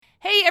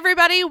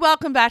everybody.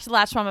 Welcome back to the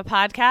Latch Mama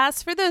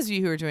Podcast. For those of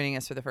you who are joining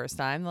us for the first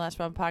time, the Latch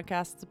Mama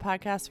Podcast is a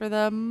podcast for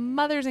the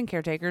mothers and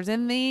caretakers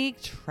in the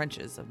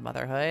trenches of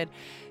motherhood.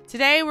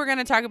 Today, we're going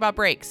to talk about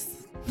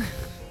breaks.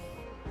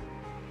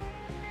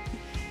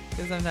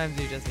 Because sometimes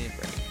you just need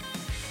breaks.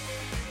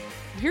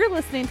 You're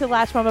listening to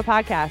Latch Mama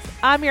Podcast.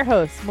 I'm your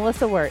host,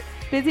 Melissa Wirt,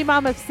 busy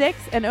mom of 6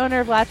 and owner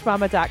of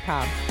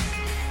LatchMama.com.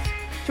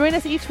 Join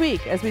us each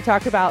week as we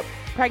talk about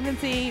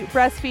pregnancy,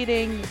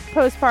 breastfeeding,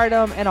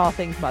 postpartum, and all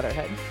things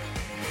motherhood.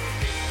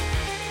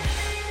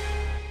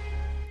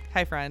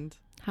 Hi, friend.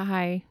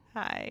 Hi.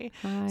 Hi.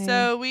 Hi.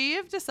 So we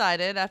have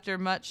decided, after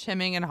much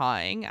hemming and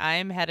hawing,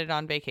 I'm headed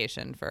on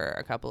vacation for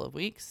a couple of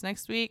weeks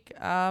next week,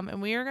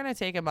 and we are going to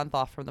take a month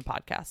off from the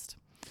podcast.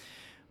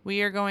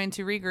 We are going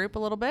to regroup a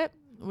little bit.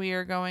 We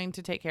are going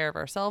to take care of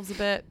ourselves a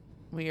bit.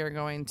 We are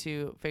going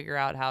to figure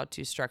out how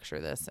to structure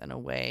this in a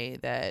way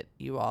that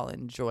you all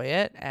enjoy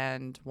it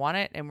and want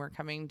it, and we're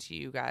coming to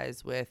you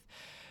guys with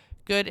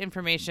good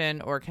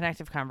information or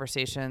connective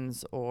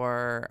conversations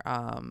or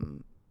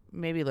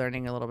maybe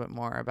learning a little bit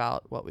more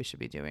about what we should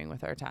be doing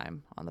with our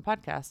time on the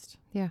podcast.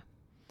 Yeah.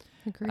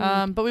 Agreed.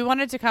 But we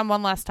wanted to come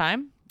one last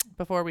time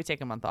before we take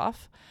a month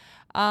off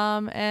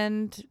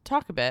and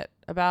talk a bit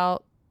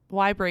about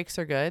why breaks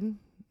are good and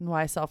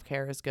why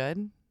self-care is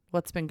good,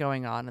 what's been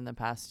going on in the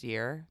past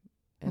year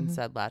in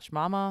said Latch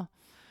Mama,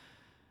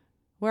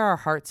 where our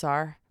hearts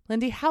are.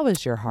 Lindy, how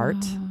is your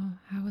heart?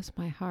 How is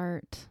my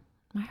heart?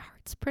 My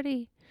heart's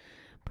pretty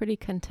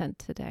content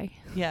today.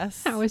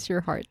 Yes. How is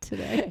your heart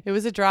today? It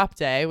was a drop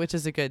day, which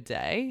is a good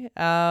day.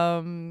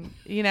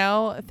 You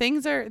know,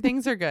 things are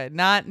good.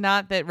 Not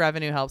that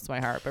revenue helps my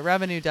heart, but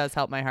revenue does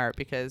help my heart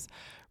because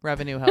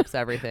revenue helps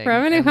everything.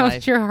 Revenue helps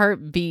life. your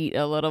heart beat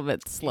a little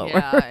bit slower.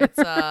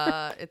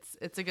 Yeah,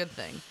 it's a good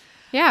thing.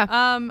 Yeah.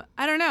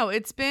 I don't know.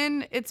 It's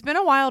been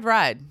a wild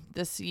ride.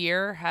 This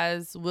year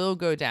will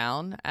go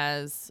down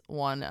as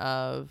one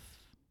of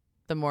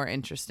the more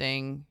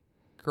interesting,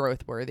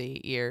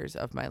 growth-worthy years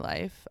of my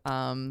life.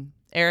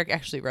 Eric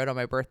actually wrote on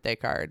my birthday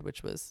card,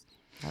 which was,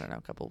 I don't know,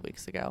 a couple of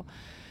weeks ago.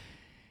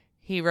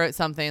 He wrote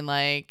something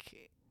like,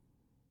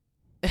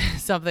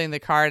 the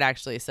card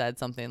actually said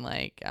something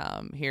like,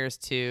 here's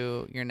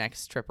to your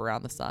next trip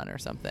around the sun or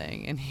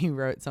something. And he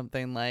wrote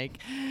something like,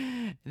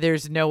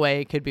 there's no way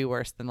it could be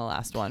worse than the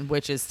last one,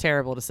 which is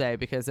terrible to say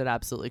because it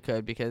absolutely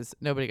could, because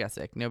nobody got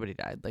sick. Nobody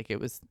died. Like it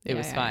was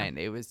fine.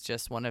 It was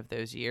just one of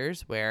those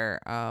years where,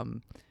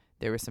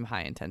 there was some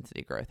high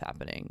intensity growth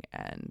happening.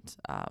 And,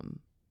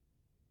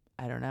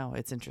 I don't know.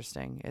 It's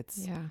interesting.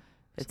 It's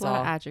a lot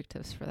of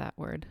adjectives for that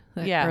word.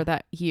 Yeah. Or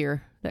that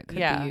year that could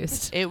be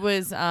used. It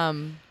was,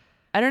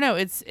 I don't know.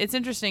 It's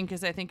interesting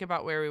because I think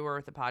about where we were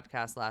with the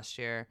podcast last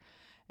year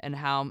and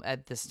how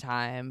at this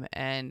time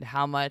and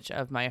how much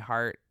of my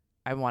heart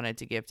I wanted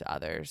to give to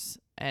others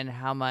and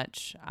how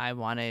much I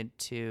wanted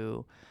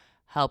to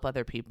help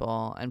other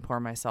people and pour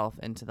myself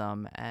into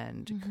them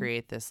and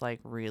create this like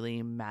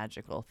really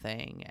magical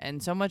thing.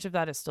 And so much of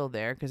that is still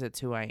there because it's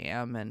who I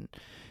am. And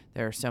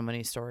there are so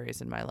many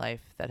stories in my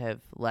life that have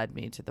led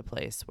me to the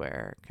place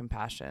where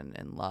compassion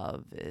and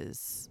love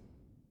is,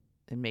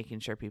 and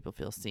making sure people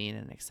feel seen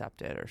and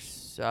accepted are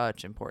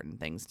such important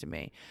things to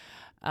me.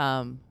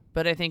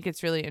 But I think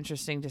it's really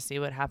interesting to see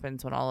what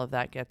happens when all of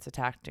that gets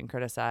attacked and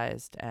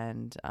criticized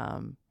and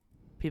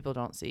people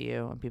don't see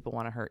you and people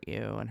want to hurt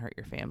you and hurt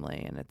your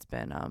family. And it's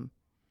been,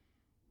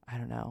 I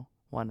don't know,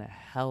 one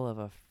hell of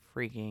a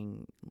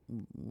freaking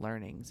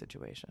learning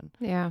situation.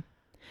 Yeah.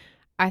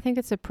 I think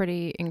it's a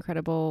pretty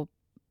incredible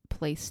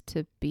place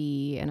to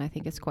be, and I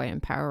think it's quite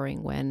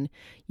empowering when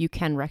you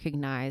can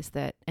recognize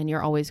that, and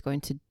you're always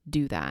going to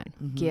do that,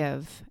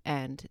 give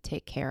and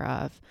take care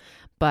of,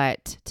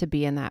 but to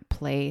be in that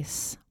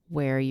place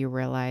where you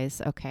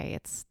realize, okay,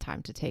 it's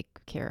time to take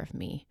care of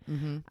me.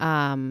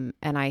 And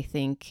I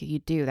think you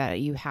do that.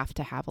 You have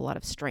to have a lot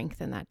of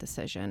strength in that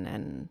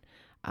decision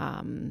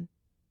and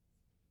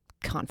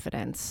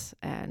confidence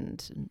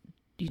and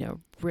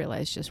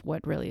realize just what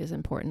really is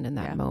important in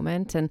that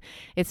moment. And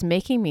it's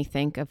making me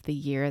think of the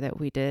year that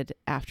we did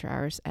After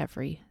Hours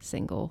every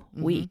single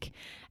week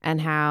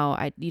and how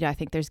I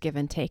think there's give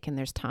and take and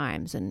there's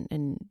times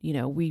and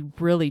we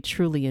really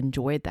truly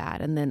enjoyed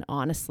that. And then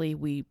honestly,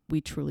 we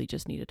truly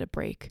just needed a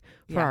break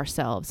for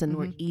ourselves and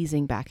we're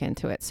easing back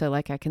into it. So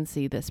like I can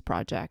see this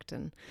project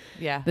and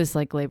this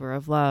like labor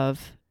of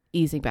love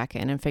easing back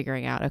in and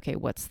figuring out, okay,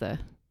 what's the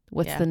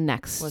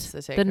next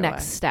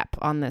step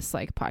on this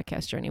like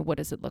podcast journey? What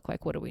does it look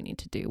like? What do we need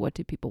to do? What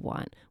do people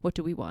want? What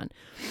do we want?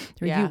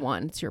 Or you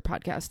want? It's your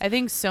podcast. I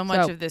think so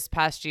much of this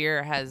past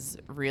year has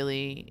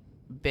really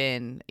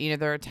been,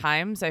 there are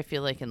times I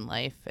feel like in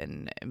life,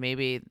 and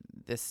maybe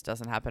this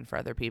doesn't happen for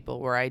other people,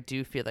 where I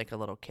do feel like a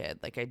little kid.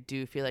 Like I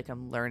do feel like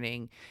I'm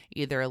learning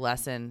either a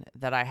lesson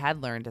that I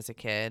had learned as a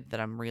kid that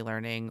I'm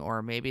relearning,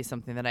 or maybe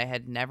something that I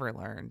had never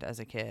learned as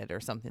a kid or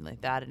something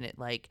like that. And it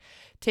like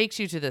takes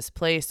you to this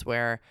place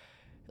where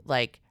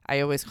like,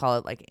 I always call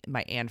it like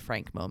my Anne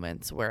Frank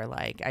moments where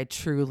like I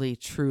truly,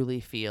 truly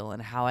feel,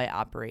 and how I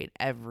operate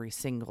every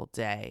single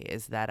day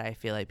is that I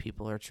feel like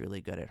people are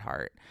truly good at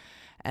heart.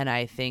 And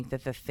I think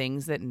that the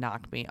things that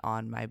knock me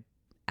on my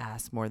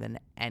ass more than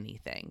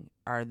anything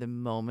are the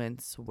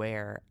moments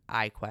where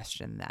I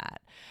question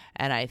that.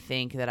 And I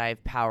think that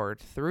I've powered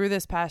through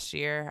this past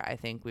year. I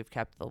think we've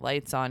kept the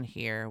lights on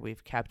here.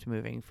 We've kept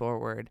moving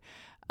forward.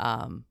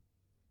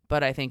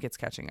 But I think it's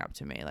catching up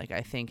to me. Like,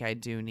 I think I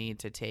do need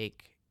to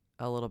take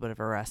a little bit of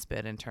a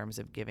respite in terms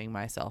of giving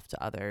myself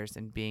to others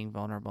and being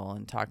vulnerable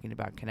and talking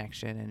about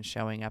connection and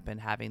showing up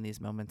and having these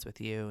moments with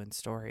you and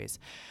stories,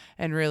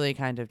 and really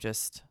kind of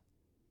just,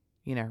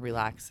 you know,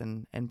 relax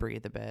and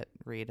breathe a bit,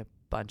 read a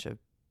bunch of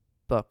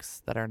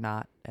books that are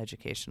not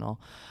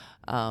educational.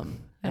 Some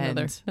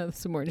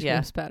more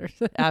James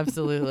Patterson.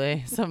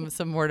 Absolutely. Some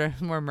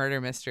more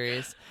murder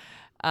mysteries.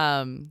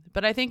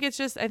 But I think it's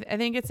just, I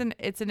think it's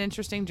an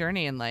interesting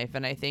journey in life.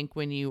 And I think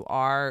when you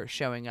are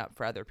showing up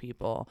for other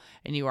people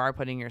and you are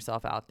putting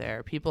yourself out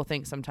there, people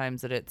think sometimes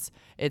that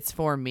it's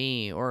for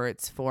me, or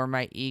it's for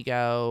my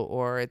ego,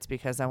 or it's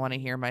because I want to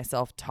hear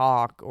myself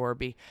talk, or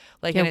be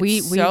like, yeah, and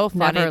we so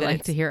funny never that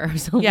like to hear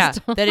ourselves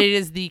talk. that it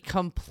is the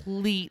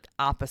complete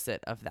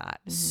opposite of that.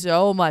 Mm-hmm.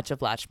 So much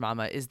of Latch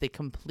Mama is the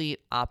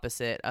complete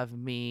opposite of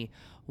me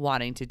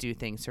wanting to do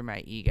things for my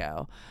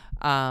ego.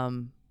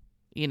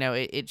 You know,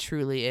 it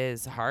truly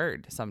is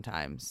hard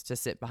sometimes to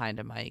sit behind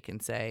a mic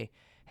and say,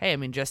 hey, I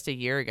mean, just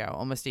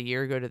almost a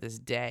year ago to this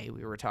day,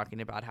 we were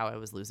talking about how I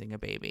was losing a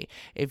baby.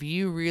 If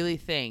you really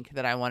think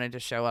that I wanted to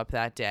show up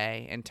that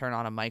day and turn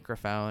on a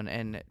microphone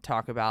and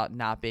talk about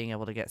not being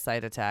able to get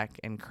site attack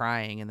and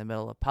crying in the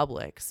middle of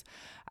Publix,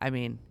 I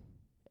mean,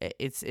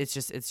 it's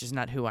just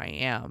not who I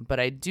am. But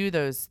I do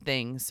those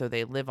things so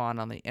they live on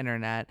the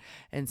internet,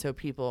 and so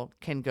people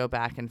can go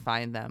back and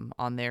find them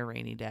on their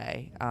rainy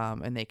day,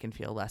 and they can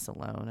feel less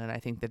alone. And I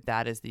think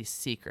that is the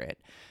secret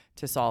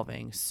to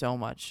solving so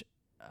much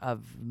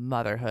of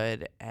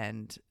motherhood,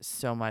 and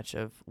so much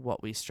of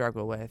what we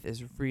struggle with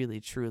is really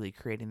truly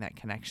creating that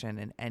connection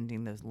and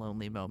ending those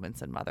lonely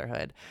moments in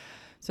motherhood.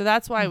 So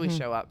that's why we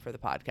show up for the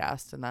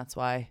podcast, and that's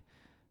why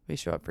we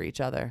show up for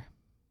each other.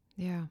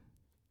 Yeah.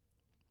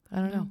 I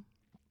don't know.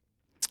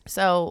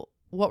 So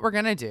what we're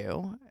going to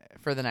do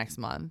for the next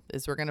month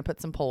is we're going to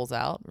put some polls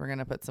out. We're going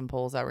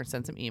to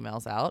send some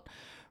emails out.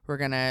 We're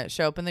going to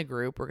show up in the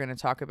group. We're going to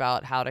talk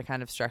about how to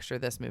kind of structure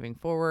this moving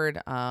forward.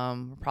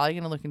 We're probably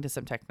going to look into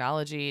some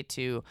technology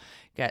to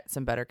get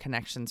some better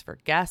connections for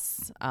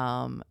guests,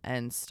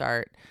 and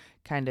start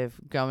kind of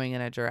going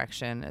in a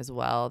direction as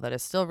well that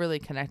is still really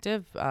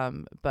connective,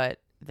 but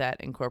that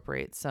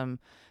incorporates some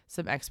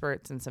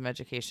experts and some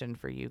education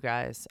for you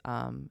guys,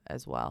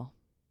 as well.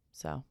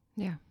 So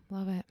yeah,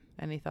 love it.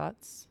 Any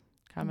thoughts,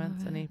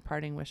 comments, any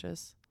parting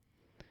wishes?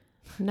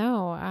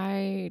 No,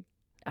 I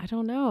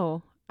don't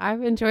know.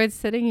 I've enjoyed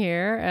sitting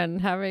here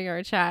and having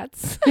our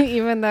chats,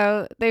 even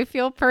though they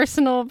feel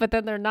personal, but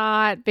then they're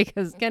not,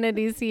 because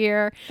Kennedy's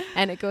here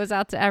and it goes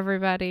out to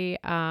everybody.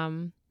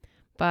 But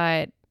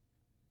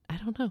I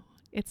don't know.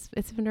 It's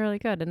been really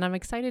good, and I'm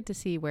excited to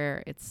see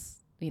where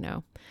it's,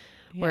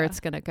 where it's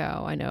going to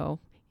go. I know,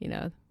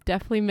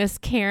 definitely miss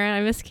Karen.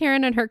 I miss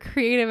Karen and her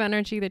creative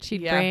energy that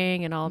she'd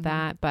bring and all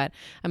that. But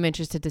I'm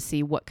interested to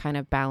see what kind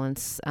of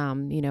balance,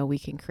 we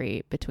can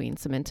create between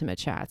some intimate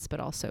chats, but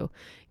also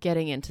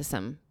getting into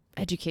some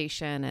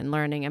education and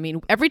learning. I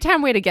mean, every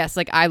time we had a guest,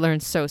 I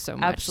learned so much.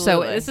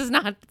 Absolutely. So this is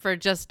not for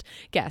just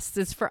guests.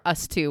 It's for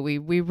us too. We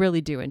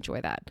really do enjoy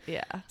that.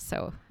 Yeah.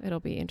 So it'll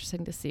be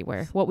interesting to see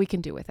what we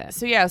can do with it.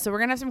 So we're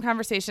going to have some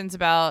conversations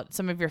about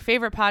some of your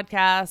favorite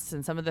podcasts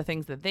and some of the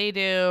things that they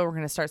do. We're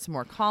going to start some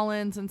more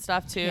call-ins and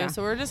stuff too. Yeah.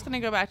 So we're just going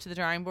to go back to the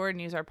drawing board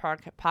and use our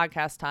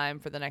podcast time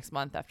for the next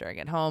month after I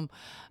get home,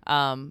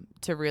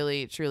 to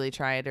really, truly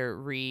try to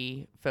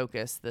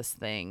refocus this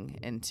thing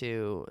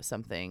into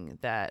something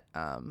that,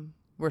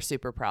 we're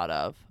super proud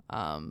of,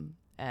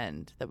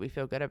 and that we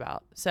feel good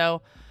about.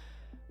 So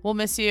we'll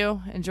miss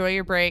you. Enjoy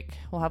your break.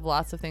 We'll have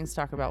lots of things to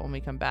talk about when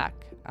we come back.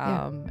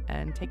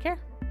 And take care.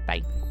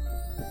 Bye.